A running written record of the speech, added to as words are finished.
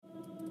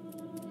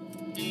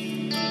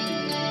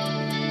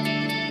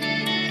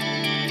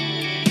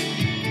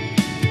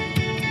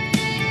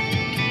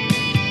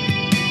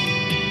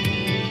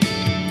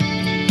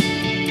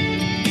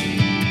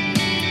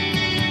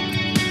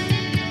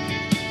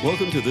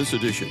Welcome to this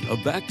edition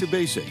of Back to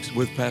Basics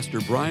with Pastor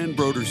Brian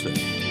Brodersen.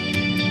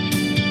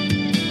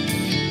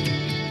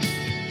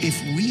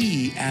 If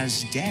we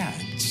as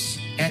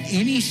dads, at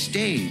any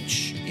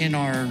stage in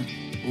our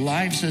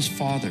lives as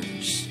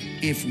fathers,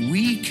 if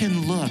we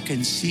can look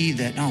and see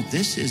that, no,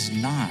 this is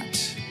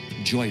not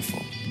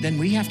joyful, then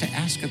we have to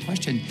ask a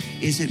question.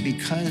 Is it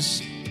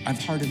because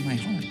I've hardened my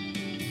heart?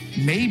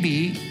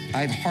 Maybe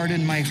I've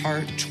hardened my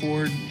heart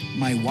toward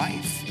my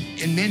wife.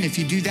 And men, if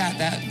you do that,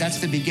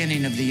 that's the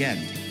beginning of the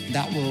end.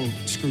 That will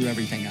screw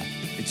everything up.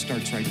 It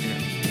starts right there.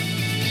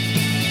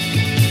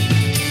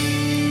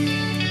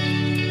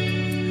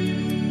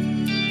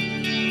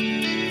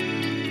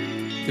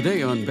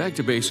 Today on Back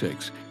to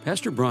Basics,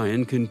 Pastor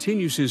Brian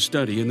continues his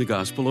study in the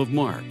Gospel of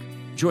Mark.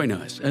 Join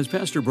us as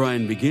Pastor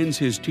Brian begins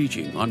his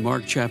teaching on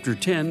Mark chapter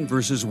 10,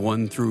 verses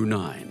 1 through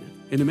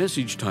 9, in a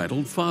message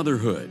titled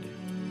Fatherhood.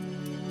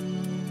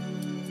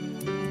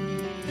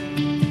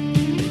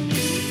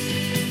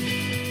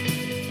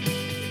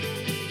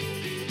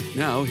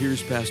 Now,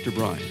 here's Pastor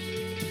Brian.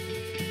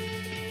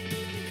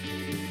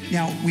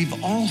 Now, we've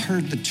all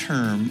heard the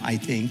term, I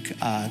think,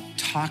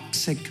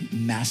 toxic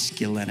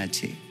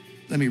masculinity.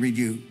 Let me read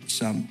you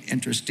some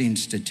interesting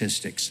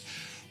statistics.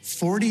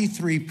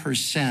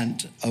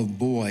 43% of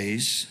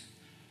boys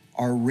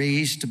are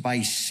raised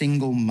by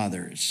single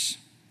mothers.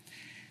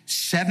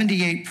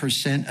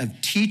 78%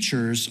 of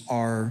teachers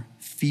are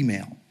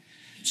female.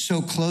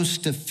 So close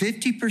to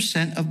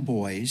 50% of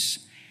boys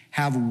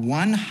have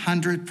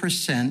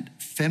 100%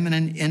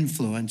 feminine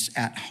influence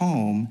at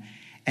home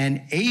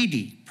and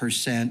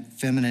 80%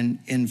 feminine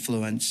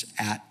influence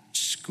at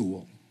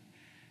school.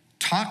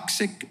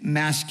 Toxic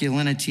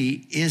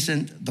masculinity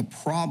isn't the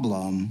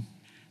problem.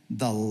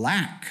 The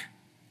lack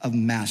of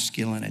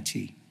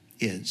masculinity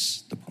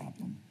is the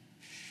problem.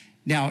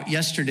 Now,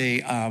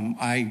 yesterday,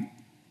 I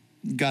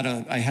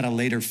had a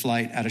later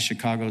flight out of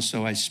Chicago,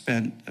 so I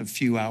spent a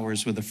few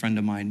hours with a friend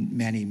of mine,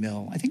 Manny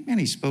Mill. I think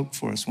Manny spoke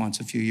for us once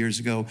a few years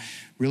ago.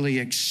 Really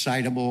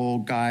excitable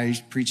guy,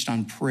 preached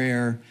on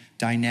prayer,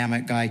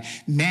 dynamic guy.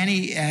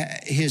 Manny,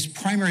 his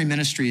primary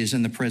ministry is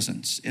in the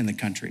prisons in the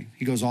country.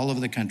 He goes all over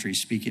the country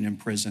speaking in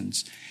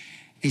prisons.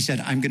 He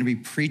said, I'm going to be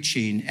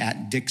preaching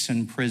at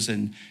Dixon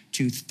Prison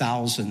to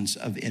thousands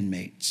of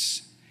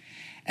inmates.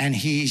 And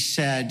he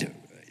said,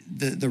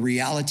 the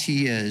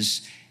reality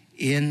is,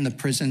 in the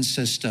prison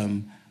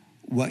system,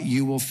 what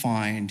you will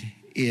find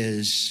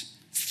is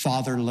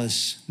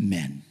fatherless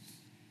men.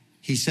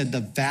 He said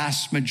the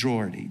vast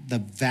majority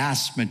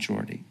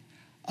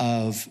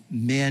of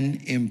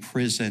men in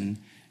prison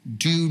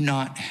do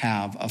not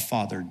have a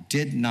father,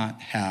 did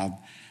not have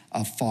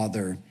a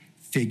father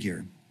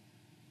figure.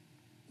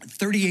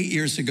 38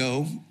 years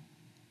ago,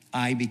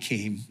 I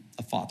became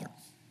a father.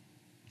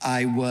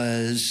 I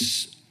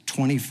was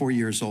 24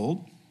 years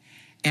old.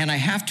 And I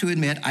have to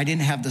admit, I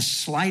didn't have the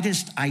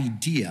slightest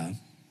idea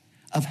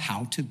of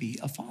how to be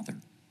a father.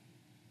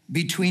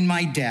 Between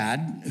my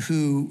dad,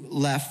 who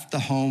left the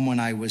home when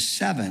I was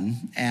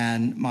 7,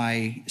 and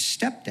my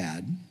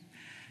stepdad,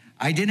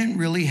 I didn't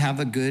really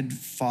have a good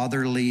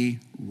fatherly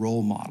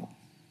role model.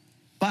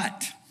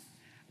 But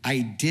I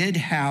did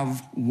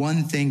have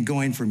one thing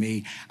going for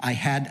me. I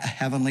had a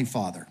heavenly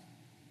Father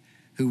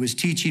who was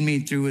teaching me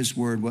through his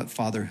word what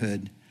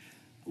fatherhood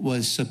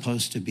was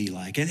supposed to be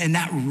like. And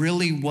that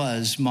really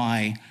was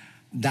my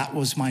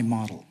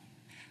model.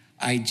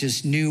 I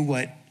just knew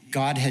what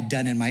God had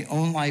done in my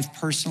own life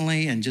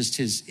personally and just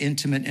his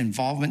intimate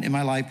involvement in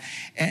my life.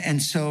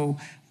 And so,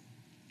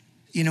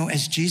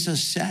 as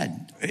Jesus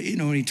said,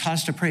 when he taught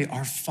us to pray,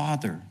 our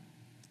Father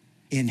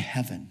in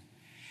heaven.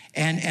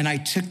 And I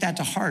took that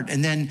to heart.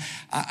 And then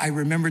I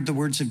remembered the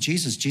words of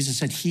Jesus. Jesus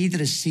said, he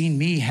that has seen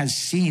me has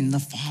seen the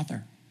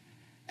Father.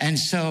 And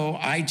so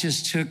I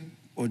just took,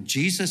 well,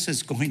 Jesus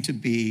is going to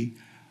be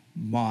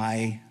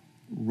my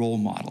role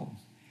model.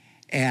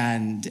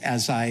 And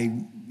as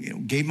I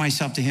gave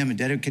myself to him and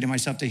dedicated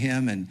myself to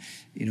him and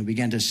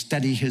began to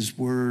study his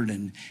word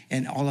and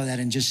all of that,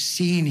 and just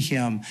seeing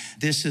him,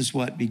 this is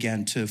what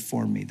began to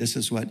form me. This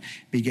is what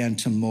began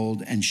to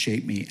mold and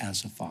shape me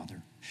as a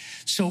father.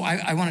 So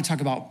I want to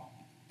talk about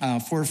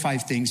 4 or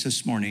 5 things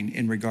this morning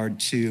in regard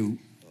to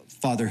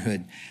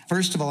fatherhood.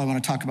 First of all, I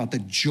want to talk about the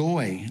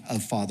joy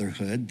of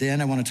fatherhood.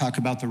 Then I want to talk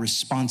about the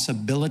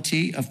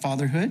responsibility of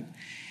fatherhood.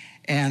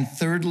 And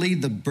thirdly,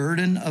 the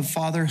burden of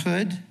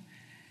fatherhood.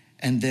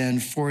 And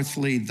then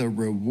fourthly, the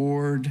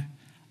reward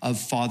of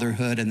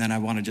fatherhood. And then I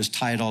want to just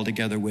tie it all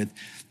together with,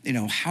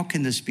 how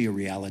can this be a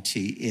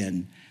reality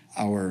in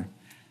our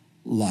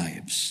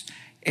lives?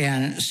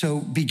 And so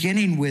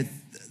beginning with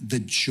the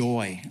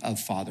joy of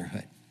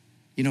fatherhood.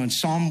 In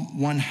Psalm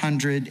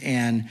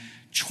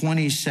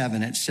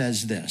 127, it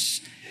says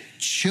this: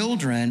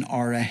 children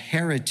are a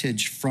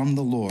heritage from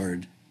the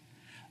Lord.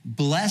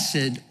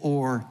 Blessed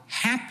or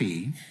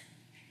happy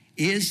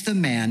is the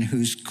man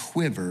whose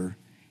quiver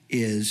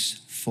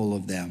is full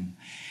of them.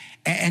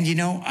 And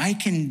I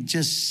can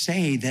just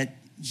say that,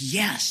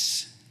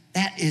 yes,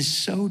 that is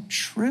so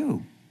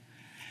true.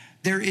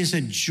 there is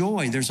a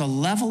joy, there's a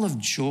level of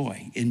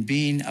joy in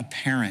being a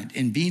parent,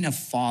 in being a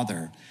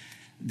father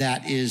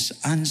that is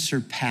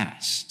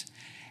unsurpassed.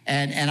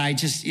 And I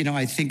just,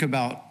 I think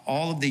about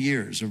all of the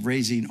years of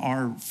raising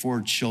our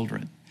 4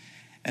 children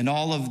and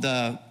all of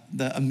the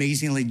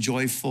amazingly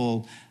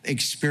joyful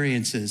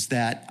experiences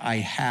that I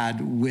had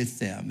with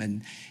them.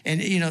 And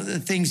the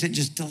things that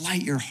just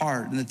delight your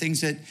heart and the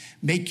things that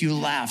make you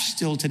laugh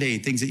still today,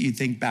 things that you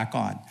think back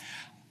on.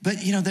 But,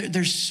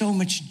 there's so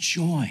much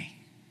joy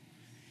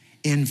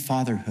in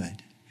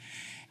fatherhood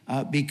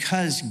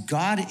because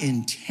God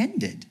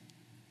intended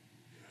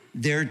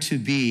there to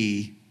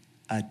be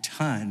a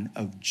ton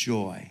of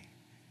joy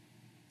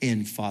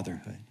in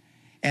fatherhood.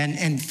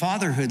 And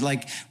fatherhood,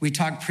 like we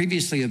talked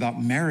previously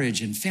about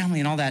marriage and family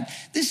and all that,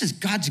 this is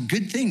God's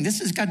good thing. This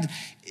is God,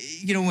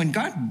 when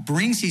God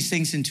brings these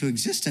things into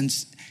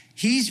existence,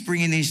 he's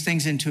bringing these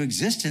things into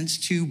existence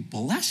to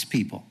bless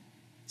people.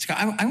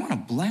 I want to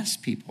bless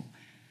people.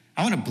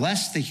 I want to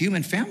bless the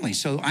human family.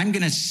 So I'm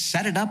going to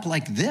set it up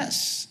like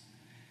this.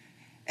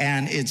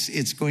 And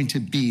it's going to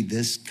be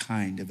this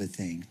kind of a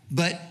thing.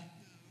 But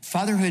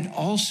fatherhood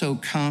also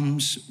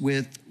comes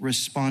with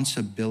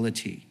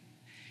responsibility.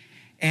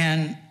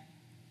 And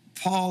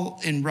Paul,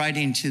 in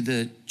writing to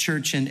the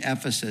church in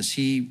Ephesus,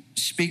 he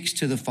speaks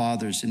to the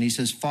fathers and he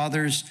says,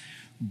 "Fathers,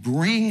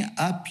 bring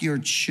up your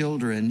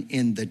children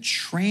in the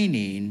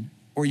training,"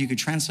 or you could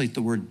translate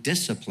the word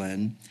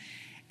discipline,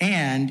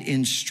 "and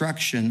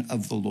instruction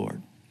of the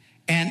Lord."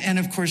 And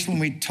of course, when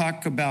we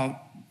talk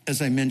about,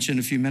 as I mentioned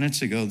a few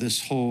minutes ago,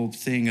 this whole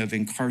thing of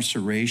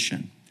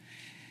incarceration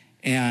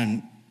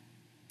and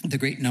the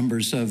great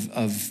numbers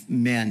of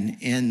men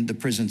in the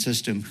prison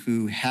system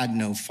who had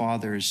no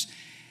fathers.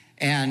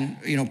 And,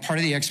 part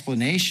of the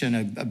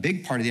explanation, a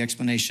big part of the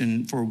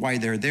explanation for why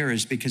they're there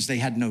is because they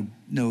had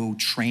no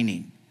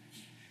training.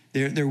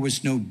 There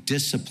was no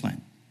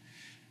discipline.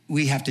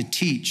 We have to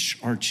teach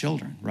our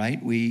children,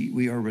 right?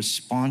 We are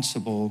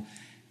responsible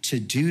to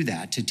do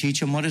that, to teach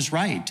them what is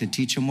right, to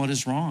teach them what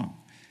is wrong,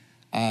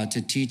 to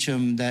teach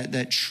them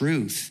that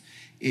truth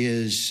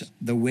is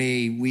the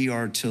way we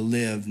are to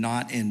live,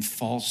 not in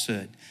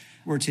falsehood.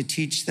 We're to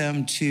teach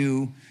them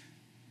to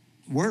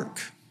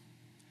work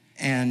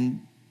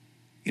and,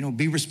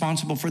 be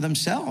responsible for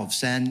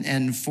themselves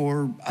and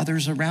for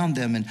others around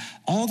them and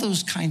all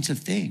those kinds of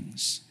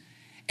things.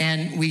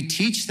 And we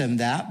teach them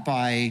that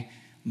by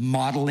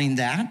modeling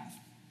that.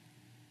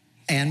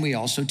 And we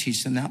also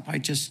teach them that by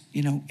just,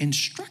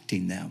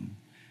 instructing them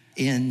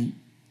in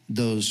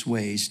those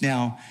ways.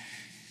 Now,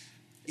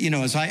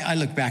 as I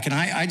look back and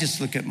I just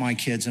look at my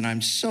kids and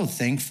I'm so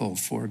thankful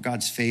for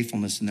God's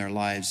faithfulness in their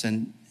lives.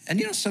 And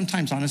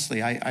sometimes,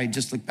 honestly, I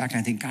just look back and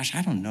I think, gosh,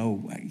 I don't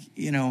know,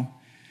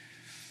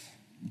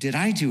 did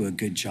I do a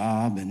good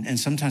job? And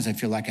sometimes I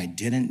feel like I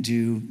didn't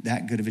do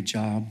that good of a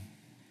job.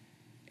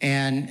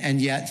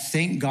 And yet,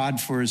 thank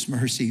God for his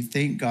mercy.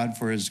 Thank God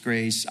for his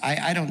grace.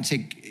 I don't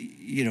take,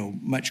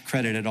 much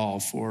credit at all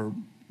for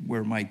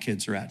where my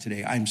kids are at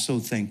today. I'm so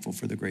thankful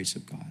for the grace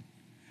of God.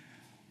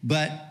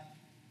 But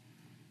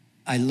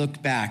I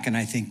look back and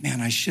I think,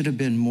 man, I should have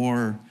been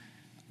more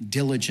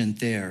diligent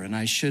there and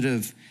I should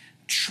have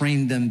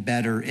trained them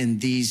better in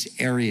these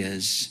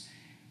areas.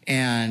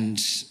 And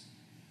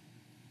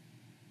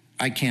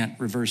I can't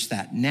reverse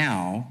that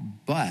now,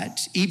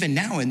 but even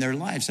now in their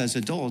lives as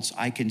adults,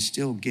 I can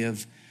still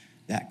give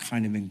that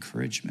kind of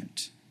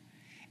encouragement.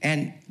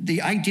 And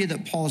the idea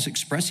that Paul is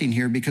expressing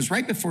here, because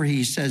right before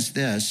he says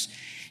this,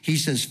 he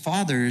says,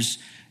 "Fathers,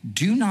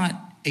 do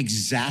not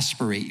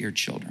exasperate your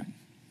children.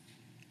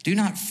 Do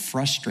not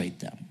frustrate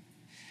them,"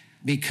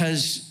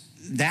 because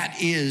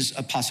that is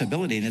a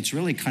possibility. And it's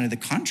really kind of the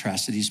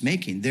contrast that he's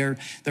making. There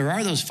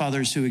are those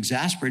fathers who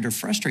exasperate or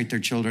frustrate their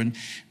children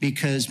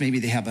because maybe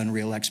they have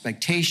unreal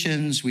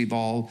expectations. We've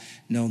all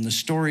known the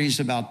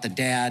stories about the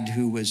dad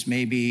who was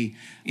maybe,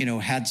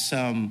 had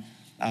some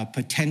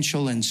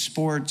potential in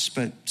sports,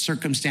 but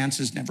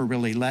circumstances never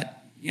really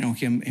let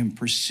him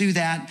pursue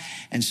that.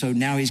 And so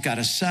now he's got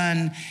a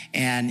son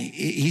and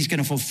he's going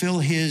to fulfill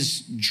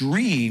his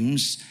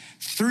dreams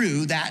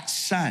through that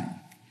son.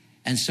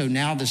 And so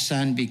now the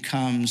son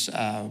becomes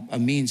a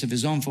means of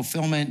his own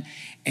fulfillment.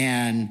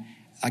 And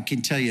I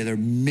can tell you, there are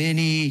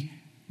many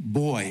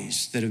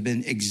boys that have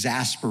been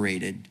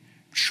exasperated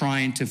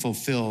trying to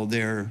fulfill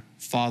their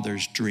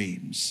father's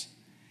dreams.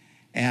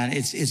 And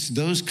it's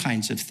those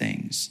kinds of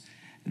things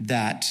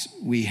that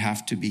we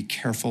have to be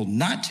careful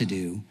not to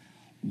do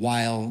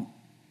while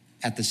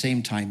at the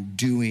same time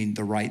doing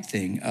the right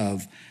thing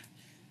of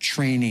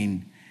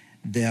training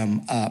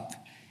them up,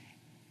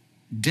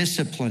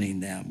 disciplining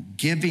them,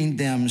 giving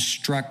them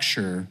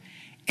structure,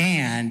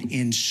 and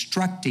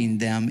instructing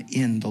them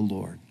in the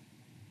Lord.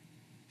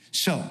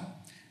 So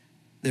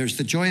there's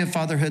the joy of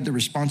fatherhood, the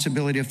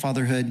responsibility of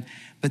fatherhood,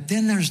 but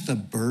then there's the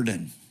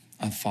burden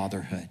of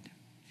fatherhood.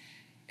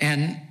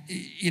 And,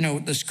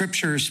 the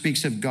scripture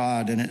speaks of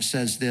God, and it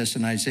says this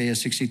in Isaiah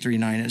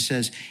 63:9, it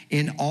says,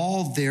 "In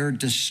all their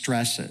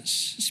distresses,"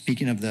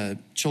 speaking of the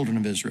children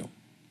of Israel,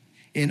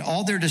 "in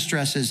all their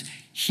distresses,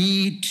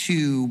 he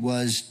too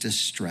was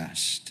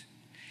distressed,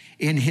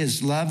 In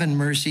his love and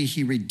mercy,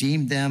 he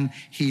redeemed them.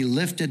 He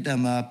lifted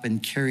them up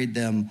and carried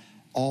them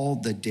all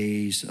the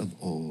days of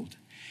old.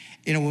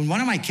 You know, when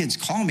one of my kids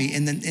call me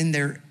and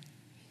they're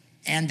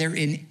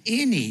in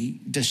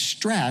any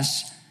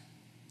distress,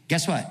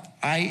 guess what?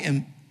 I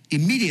am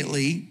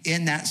immediately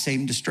in that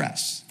same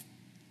distress.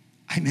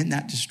 I'm in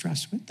that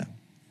distress with them.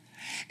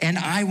 And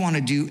I want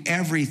to do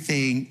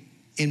everything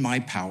in my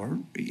power,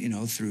 you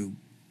know, through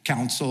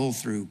counsel,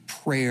 through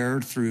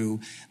prayer,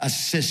 through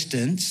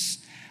assistance.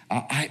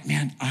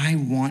 I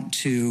want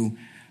to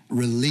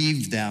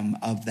relieve them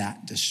of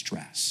that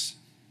distress.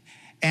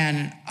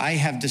 And I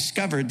have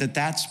discovered that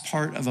that's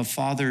part of a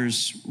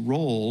father's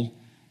role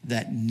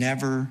that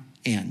never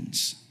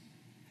ends.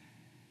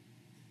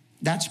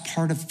 That's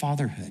part of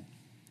fatherhood.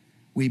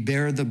 We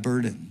bear the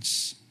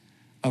burdens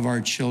of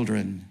our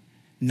children,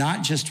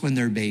 not just when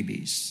they're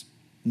babies,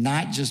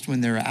 not just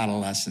when they're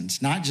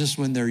adolescents, not just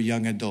when they're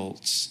young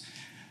adults,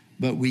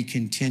 but we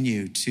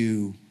continue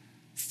to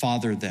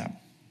father them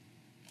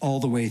all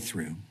the way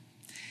through.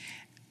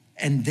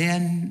 And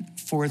then,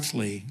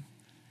 fourthly,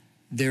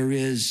 there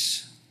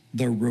is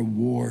the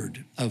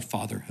reward of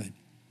fatherhood.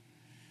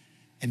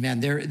 And man,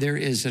 there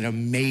is an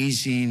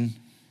amazing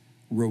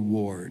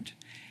reward.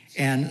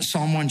 And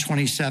Psalm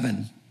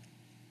 127,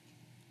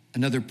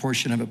 another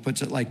portion of it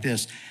puts it like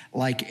this: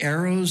 like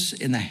arrows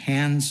in the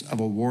hands of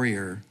a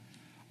warrior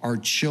are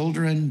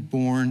children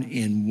born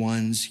in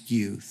one's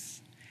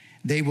youth.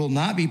 They will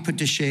not be put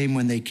to shame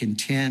when they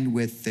contend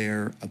with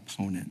their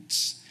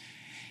opponents.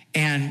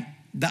 And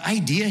the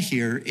idea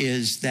here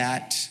is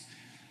that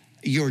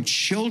your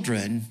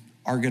children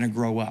are going to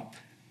grow up.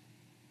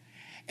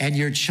 And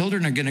your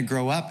children are going to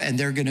grow up and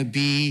they're going to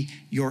be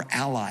your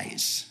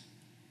allies.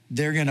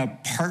 They're going to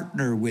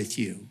partner with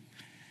you.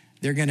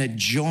 They're going to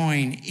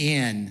join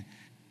in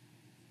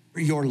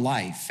your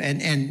life.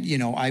 And you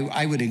know,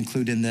 I would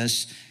include in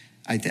this,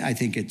 I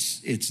think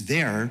it's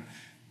there.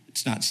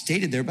 It's not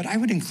stated there, but I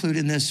would include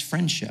in this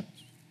friendship.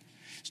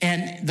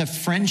 And the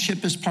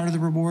friendship is part of the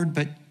reward,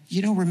 but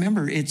you know,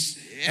 remember, it's,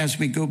 as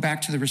we go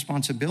back to the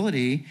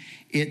responsibility,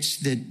 it's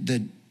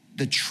the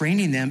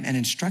training them and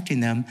instructing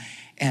them.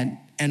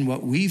 And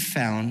what we've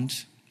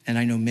found, and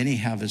I know many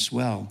have as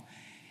well,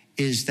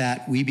 is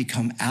that we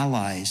become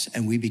allies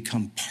and we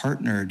become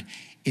partnered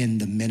in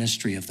the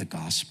ministry of the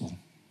gospel.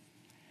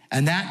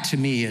 And that to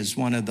me is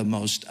one of the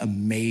most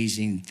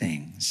amazing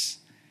things,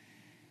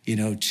 you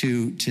know,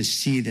 to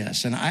see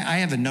this. And I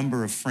have a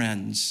number of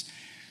friends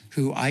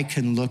who I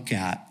can look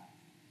at,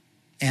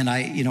 and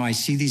I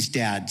see these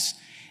dads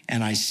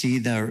and I see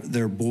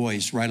their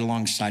boys right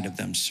alongside of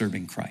them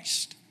serving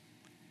Christ.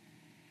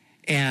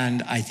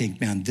 And I think,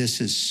 man,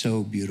 this is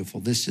so beautiful.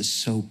 This is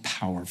so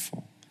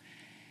powerful.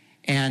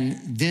 And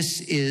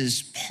this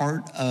is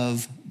part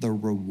of the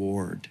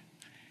reward.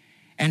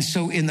 And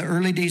so in the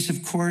early days,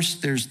 of course,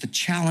 there's the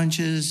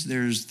challenges,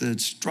 there's the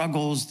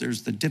struggles,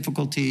 there's the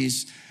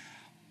difficulties.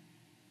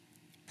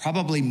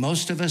 Probably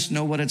most of us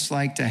know what it's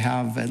like to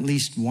have at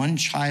least one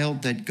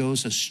child that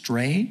goes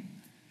astray.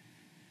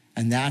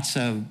 And that's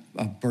a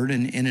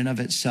burden in and of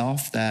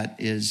itself that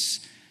is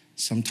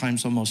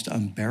sometimes almost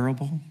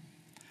unbearable.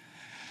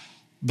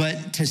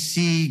 But to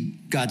see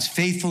God's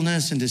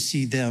faithfulness and to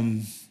see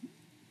them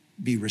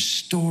be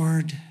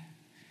restored,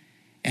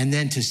 and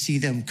then to see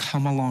them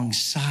come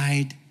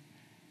alongside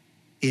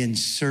in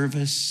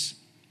service,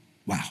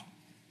 wow,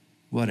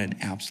 what an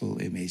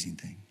absolutely amazing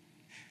thing.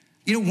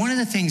 You know, one of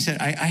the things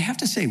that I have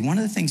to say, one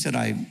of the things that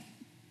I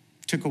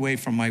took away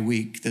from my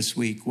week this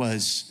week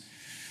was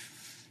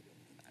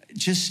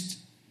just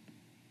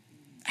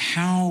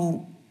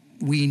how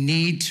we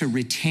need to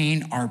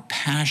retain our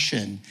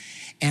passion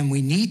and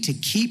we need to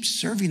keep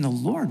serving the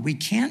Lord. We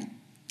can't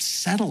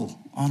settle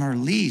on our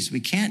leaves. We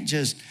can't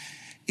just,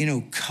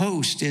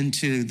 coast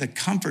into the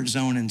comfort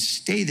zone and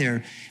stay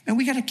there. And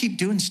we got to keep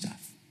doing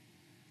stuff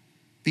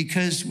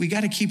because we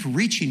got to keep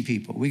reaching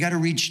people. We got to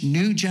reach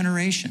new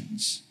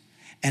generations.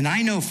 And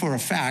I know for a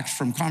fact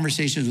from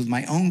conversations with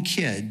my own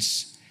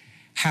kids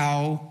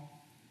how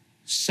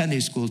Sunday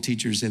school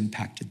teachers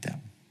impacted them.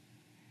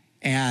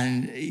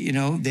 And,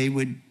 they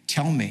would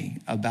tell me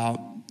about,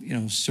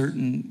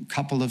 certain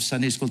couple of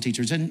Sunday school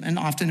teachers, and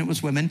often it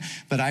was women,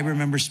 but I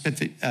remember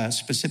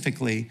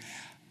specifically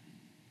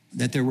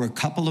that there were a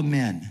couple of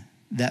men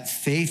that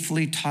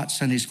faithfully taught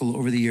Sunday school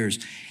over the years,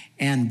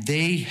 and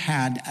they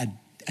had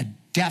a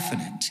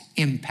definite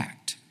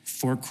impact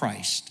for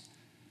Christ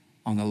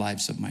on the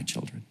lives of my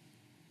children.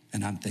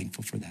 And I'm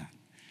thankful for that.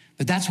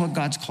 But that's what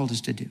God's called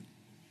us to do.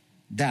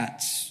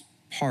 That's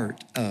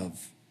part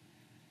of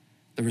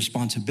the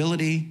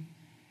responsibility.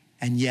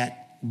 And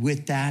yet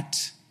with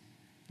that,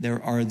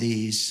 there are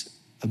these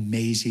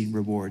amazing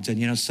rewards.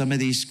 And some of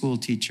these school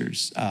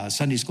teachers,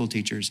 Sunday school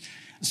teachers,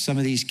 some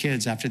of these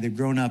kids, after they've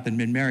grown up and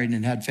been married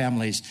and had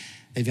families,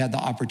 they've had the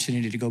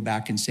opportunity to go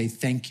back and say,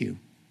 thank you.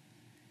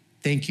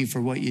 Thank you for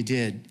what you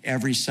did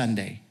every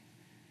Sunday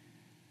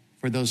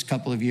for those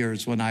couple of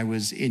years when I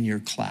was in your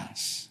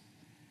class.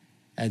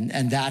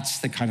 And that's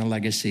the kind of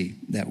legacy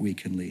that we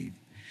can leave.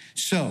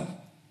 So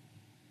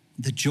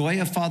The joy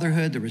of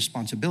fatherhood, the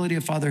responsibility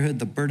of fatherhood,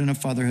 the burden of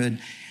fatherhood,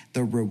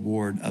 the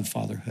reward of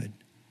fatherhood.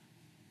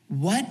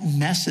 What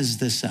messes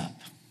this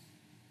up?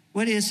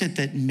 What is it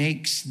that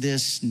makes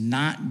this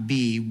not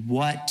be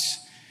what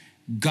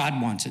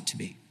God wants it to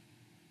be?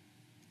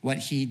 What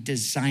he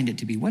designed it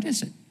to be? What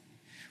is it?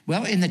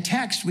 Well, in the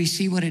text, we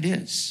see what it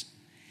is.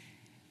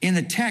 In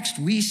the text,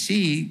 we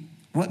see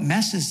what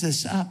messes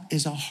this up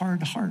is a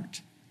hard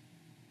heart.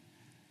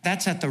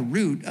 That's at the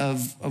root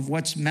of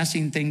what's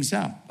messing things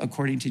up,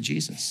 according to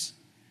Jesus.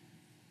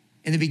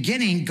 In the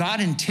beginning, God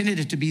intended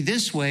it to be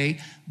this way,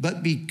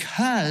 but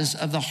because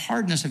of the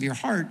hardness of your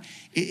heart,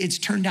 it's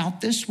turned out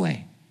this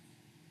way.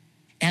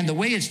 And the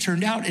way it's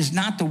turned out is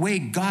not the way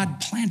God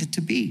planned it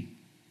to be.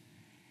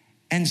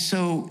 And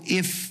so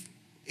if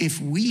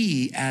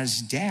we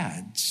as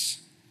dads,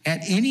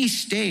 at any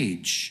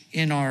stage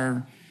in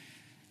our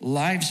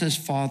lives as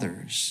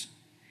fathers,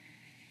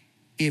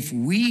 if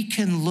we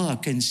can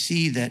look and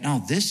see that,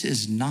 no, this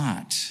is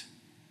not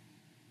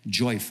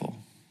joyful.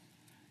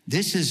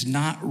 This is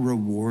not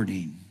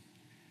rewarding.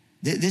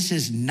 This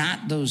is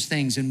not those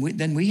things. And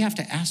then we have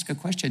to ask a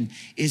question.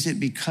 Is it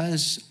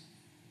because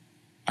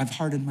I've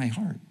hardened my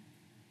heart?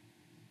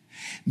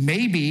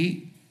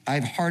 Maybe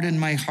I've hardened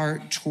my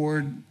heart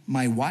toward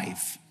my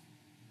wife.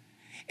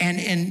 And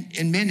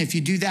men, if you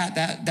do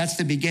that's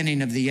the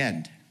beginning of the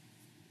end.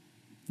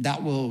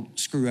 That will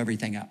screw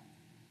everything up.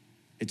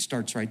 It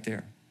starts right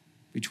there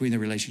between the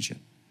relationship.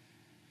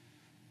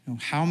 You know,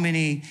 how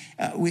many,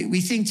 we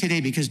think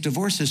today, because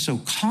divorce is so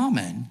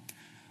common,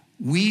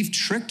 we've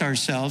tricked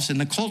ourselves in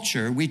the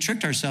culture, we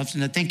tricked ourselves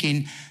into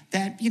thinking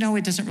that,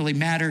 it doesn't really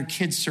matter.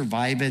 Kids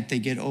survive it, they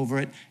get over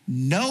it.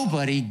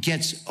 Nobody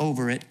gets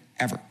over it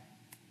ever.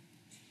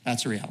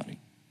 That's a reality.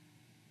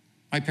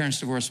 My parents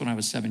divorced when I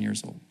was 7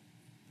 years old.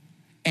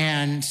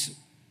 And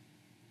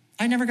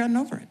I never gotten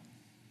over it.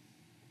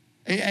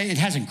 It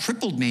hasn't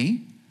crippled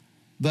me,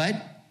 but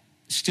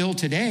still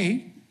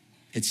today,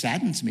 it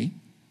saddens me.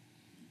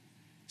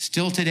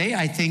 Still today,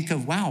 I think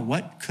of, wow,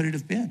 what could it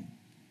have been?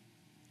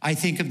 I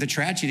think of the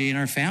tragedy in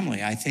our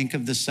family. I think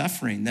of the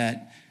suffering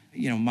that,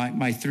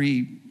 my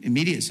three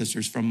immediate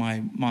sisters from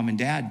my mom and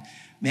dad,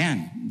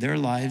 man, their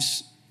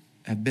lives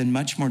have been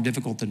much more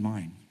difficult than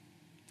mine.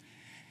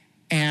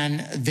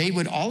 And they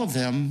would, all of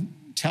them,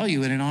 tell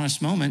you in an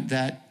honest moment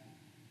that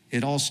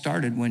it all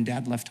started when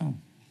dad left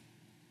home.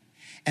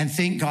 And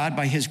thank God,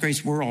 by his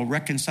grace, we're all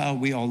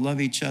reconciled. We all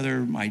love each other.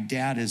 My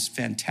dad is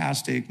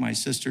fantastic. My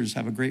sisters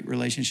have a great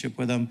relationship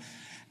with him.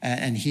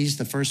 And he's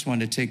the first one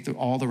to take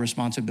all the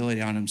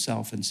responsibility on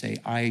himself and say,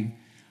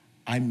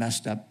 I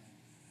messed up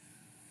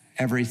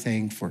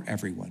everything for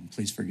everyone.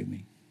 Please forgive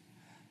me.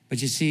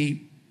 But you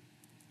see,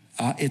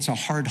 it's a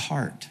hard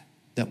heart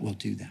that will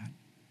do that.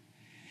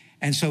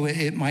 And so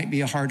it might be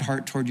a hard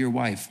heart toward your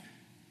wife.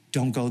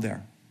 Don't go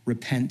there.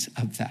 Repent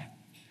of that.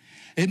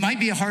 It might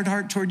be a hard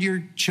heart toward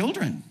your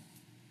children.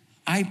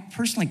 I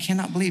personally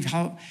cannot believe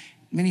how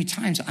many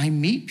times I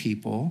meet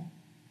people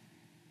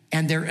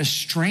and they're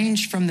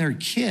estranged from their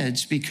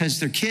kids because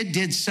their kid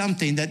did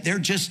something that they're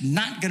just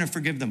not going to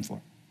forgive them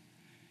for.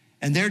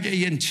 And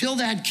until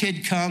that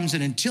kid comes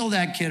and until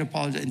that kid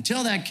apologizes,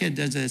 until that kid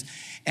does this.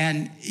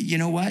 And you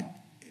know what?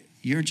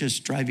 You're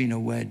just driving a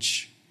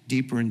wedge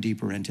deeper and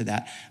deeper into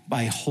that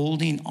by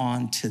holding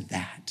on to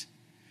that.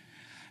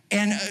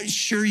 And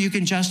sure, you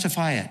can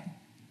justify it.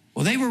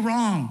 Well, they were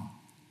wrong,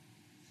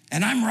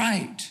 and I'm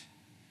right,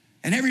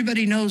 and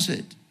everybody knows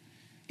it.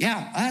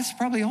 Yeah, that's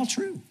probably all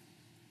true.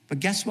 But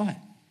guess what?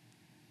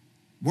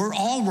 We're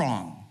all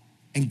wrong,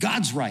 and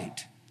God's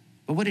right.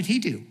 But what did he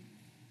do?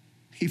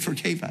 He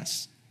forgave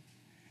us.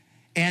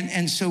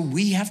 And so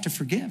we have to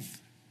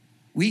forgive.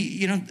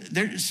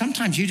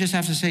 Sometimes you just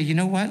have to say, you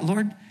know what,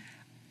 Lord?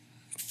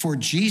 For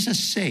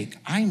Jesus' sake,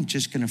 I'm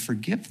just going to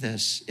forgive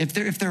this. If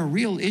there are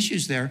real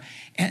issues there,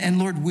 and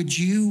Lord, would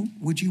you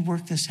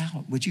work this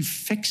out? Would you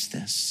fix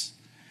this?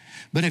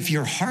 But if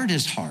your heart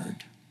is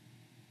hard,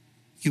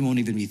 you won't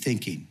even be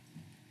thinking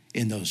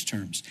in those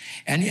terms.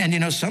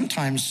 And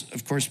sometimes,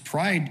 of course,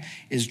 pride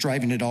is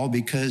driving it all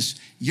because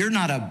you're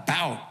not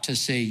about to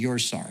say you're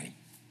sorry.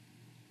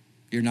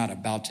 You're not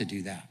about to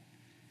do that.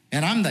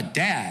 And I'm the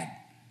dad.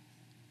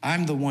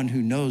 I'm the one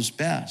who knows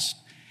best.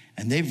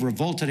 And they've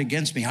revolted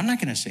against me. I'm not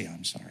going to say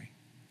I'm sorry.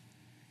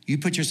 You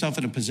put yourself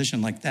in a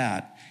position like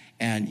that,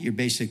 and you're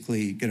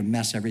basically going to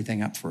mess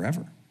everything up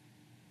forever.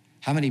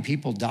 How many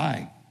people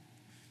die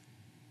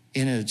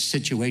in a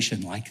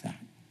situation like that?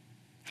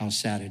 How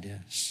sad it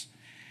is.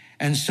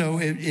 And so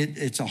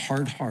it's a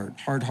hard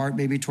heart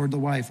maybe toward the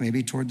wife,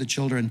 maybe toward the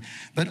children.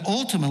 But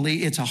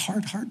ultimately, it's a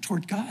hard heart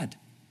toward God,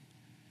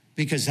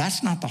 because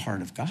that's not the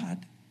heart of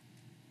God.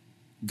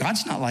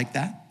 God's not like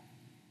that.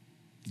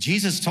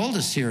 Jesus told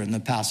us here in the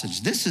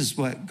passage, this is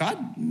what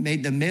God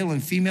made them male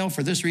and female.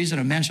 For this reason,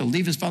 a man shall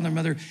leave his father and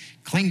mother,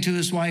 cling to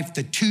his wife.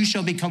 The two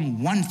shall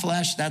become one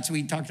flesh. That's what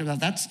we talked about.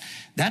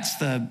 That's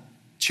the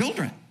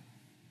children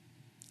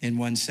in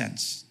one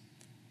sense.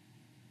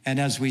 And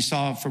as we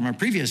saw from our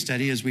previous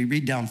study, as we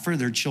read down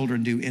further,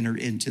 children do enter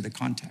into the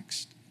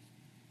context.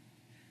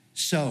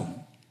 So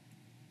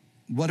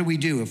What do we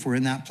do if we're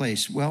in that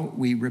place? Well,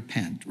 we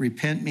repent.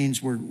 Repent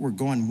means we're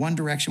going one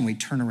direction, we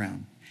turn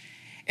around.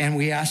 And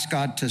we ask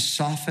God to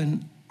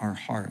soften our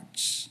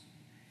hearts.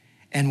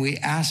 And we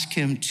ask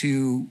him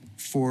to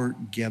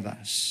forgive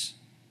us.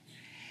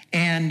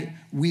 And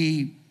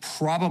we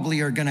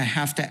probably are going to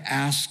have to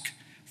ask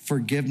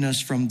forgiveness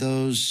from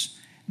those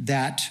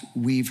that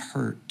we've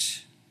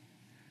hurt.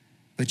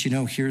 But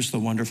here's the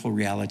wonderful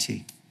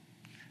reality.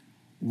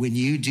 When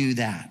you do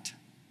that,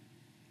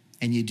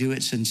 and you do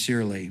it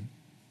sincerely,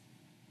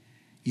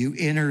 you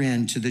enter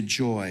into the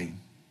joy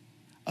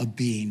of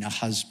being a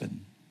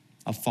husband,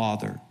 a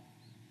father,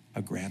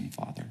 a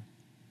grandfather.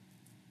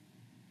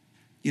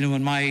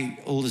 When my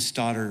oldest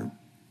daughter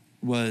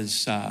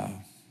was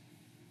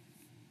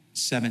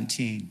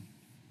 17,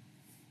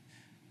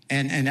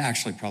 and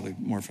actually probably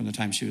more from the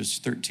time she was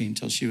 13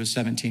 till she was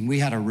 17, we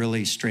had a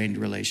really strained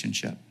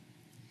relationship.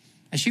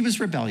 And she was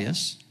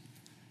rebellious,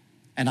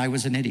 and I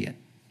was an idiot.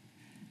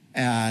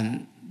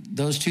 And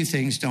those two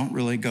things don't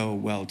really go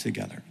well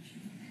together.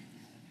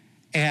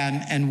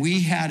 And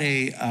we had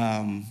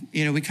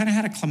we kind of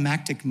had a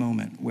climactic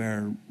moment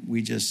where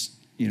we just,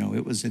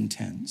 it was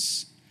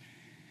intense.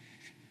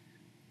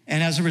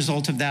 And as a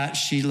result of that,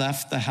 she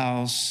left the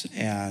house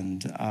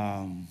and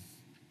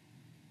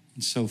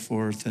so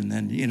forth. And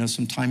then,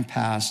 some time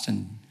passed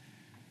and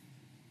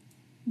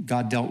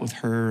God dealt with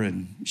her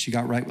and she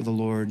got right with the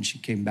Lord and she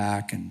came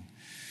back and,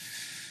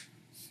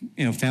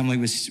 family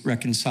was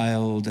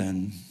reconciled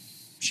and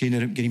she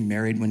ended up getting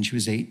married when she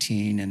was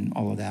 18 and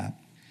all of that.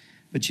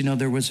 But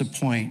there was a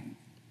point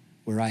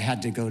where I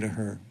had to go to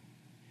her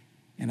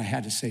and I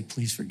had to say,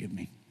 please forgive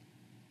me.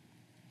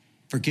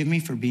 Forgive me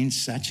for being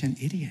such an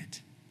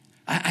idiot.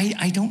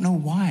 I don't know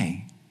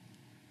why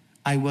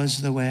I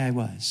was the way I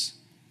was.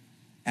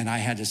 And I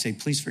had to say,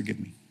 please forgive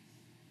me.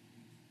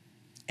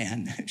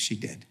 And she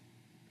did.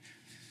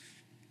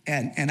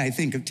 And I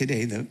think of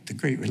today, the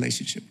great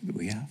relationship that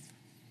we have.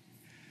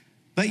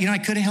 But, I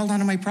could have held on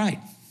to my pride.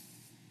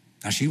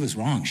 Now, she was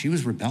wrong. She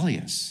was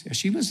rebellious.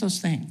 She was those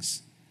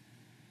things.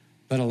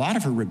 But a lot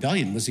of her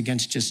rebellion was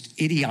against just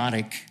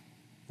idiotic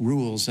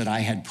rules that I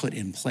had put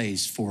in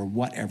place for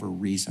whatever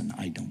reason,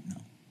 I don't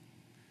know.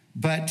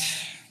 But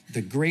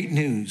the great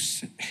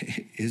news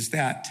is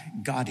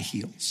that God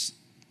heals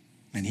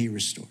and he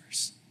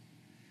restores.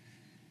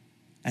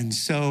 And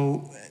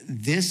so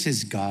this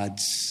is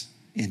God's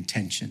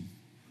intention,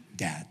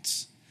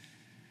 dads,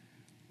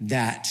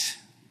 that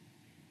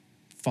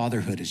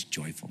fatherhood is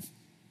joyful,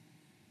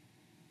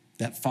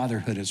 that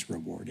fatherhood is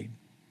rewarding.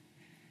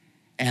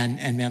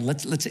 And man,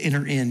 let's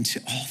enter into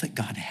all that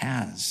God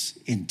has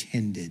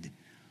intended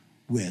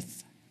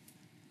with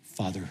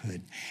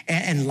fatherhood.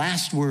 And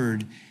last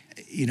word,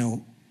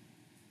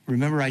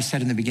 remember I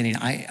said in the beginning,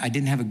 I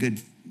didn't have a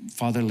good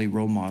fatherly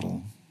role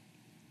model,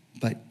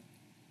 but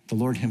the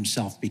Lord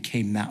himself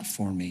became that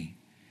for me.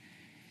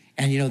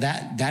 And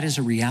that is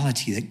a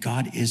reality, that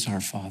God is our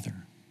Father.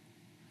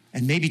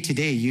 And maybe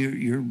today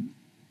you're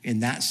in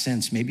that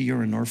sense, maybe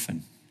you're an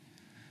orphan.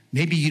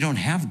 Maybe you don't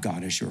have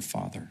God as your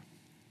Father.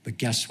 But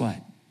guess what?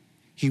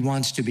 He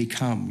wants to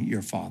become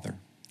your Father.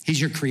 He's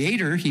your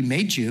creator. He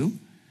made you.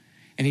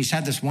 And he's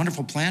had this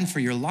wonderful plan for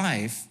your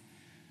life,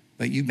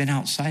 but you've been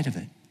outside of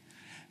it.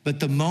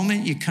 But the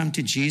moment you come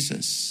to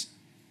Jesus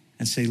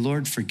and say,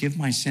 Lord, forgive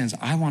my sins,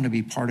 I want to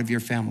be part of your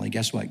family,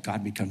 guess what?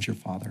 God becomes your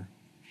Father.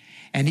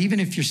 And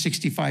even if you're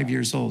 65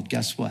 years old,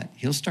 guess what?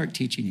 He'll start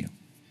teaching you.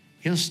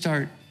 He'll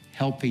start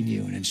helping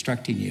you and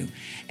instructing you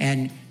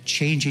and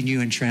changing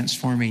you and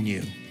transforming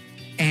you.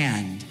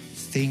 And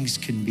things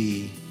can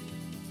be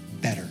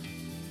better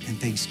and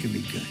things can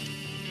be good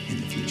in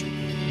the future.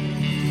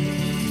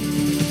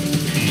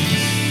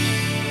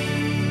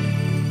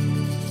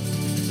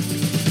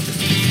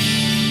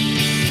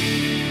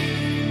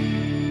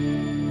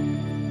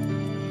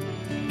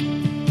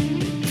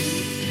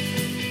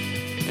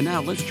 And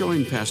now let's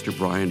join Pastor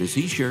Brian as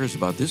he shares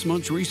about this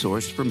month's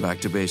resource from Back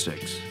to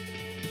Basics.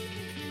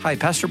 Hi,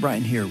 Pastor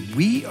Brian here.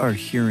 We are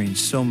hearing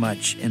so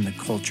much in the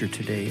culture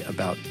today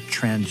about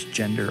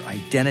transgender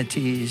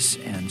identities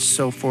and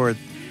so forth.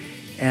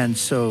 And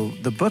so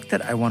the book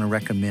that I want to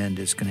recommend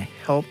is going to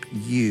help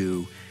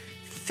you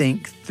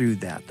think through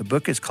that. The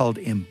book is called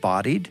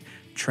Embodied: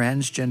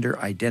 Transgender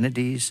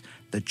Identities,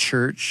 the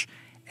Church,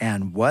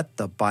 and What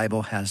the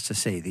Bible Has to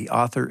Say. The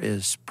author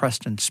is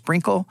Preston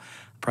Sprinkle.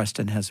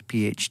 Preston has a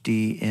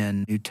PhD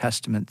in New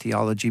Testament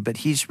theology, but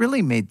he's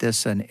really made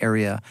this an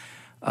area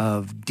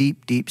of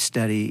deep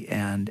study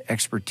and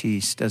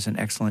expertise, does an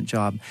excellent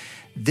job.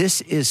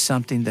 This is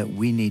something that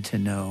we need to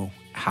know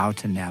how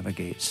to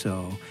navigate.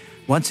 So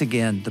once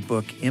again, the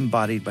book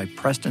Embodied by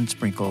Preston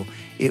Sprinkle,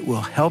 it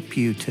will help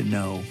you to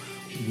know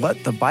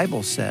what the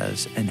Bible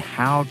says and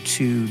how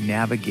to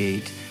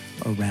navigate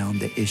around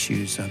the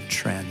issues of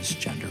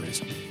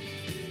transgenderism.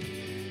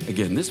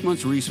 Again, this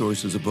month's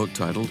resource is a book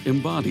titled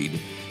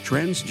Embodied: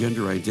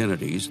 Transgender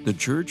Identities, the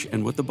Church,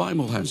 and What the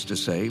Bible Has to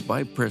Say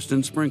by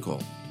Preston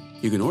Sprinkle.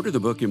 You can order the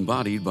book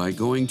Embodied by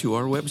going to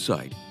our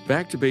website,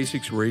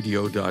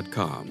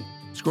 backtobasicsradio.com.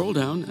 Scroll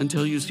down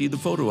until you see the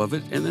photo of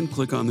it and then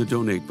click on the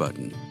Donate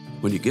button.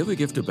 When you give a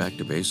gift to Back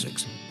to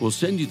Basics, we'll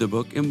send you the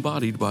book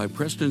Embodied by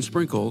Preston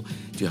Sprinkle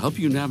to help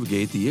you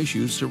navigate the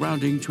issues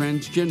surrounding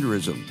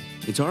transgenderism.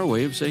 It's our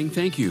way of saying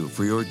thank you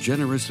for your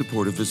generous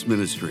support of this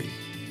ministry.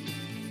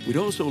 We'd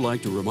also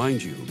like to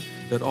remind you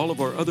that all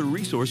of our other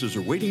resources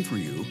are waiting for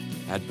you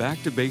at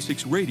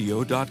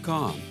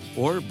backtobasicsradio.com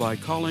or by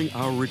calling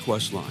our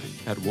request line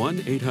at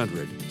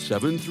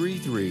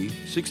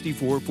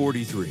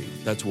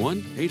 1-800-733-6443. That's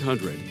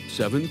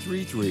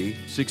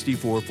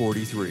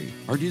 1-800-733-6443.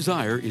 Our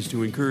desire is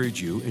to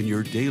encourage you in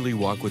your daily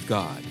walk with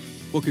God.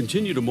 We'll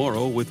continue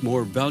tomorrow with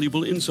more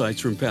valuable insights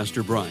from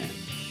Pastor Brian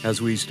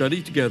as we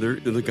study together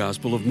in the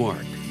Gospel of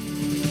Mark.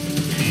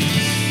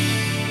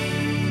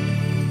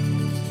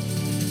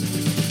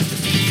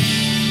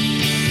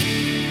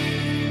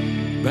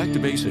 Back to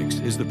Basics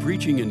is the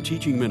preaching and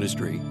teaching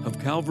ministry of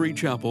Calvary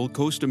Chapel,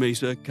 Costa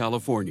Mesa,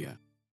 California.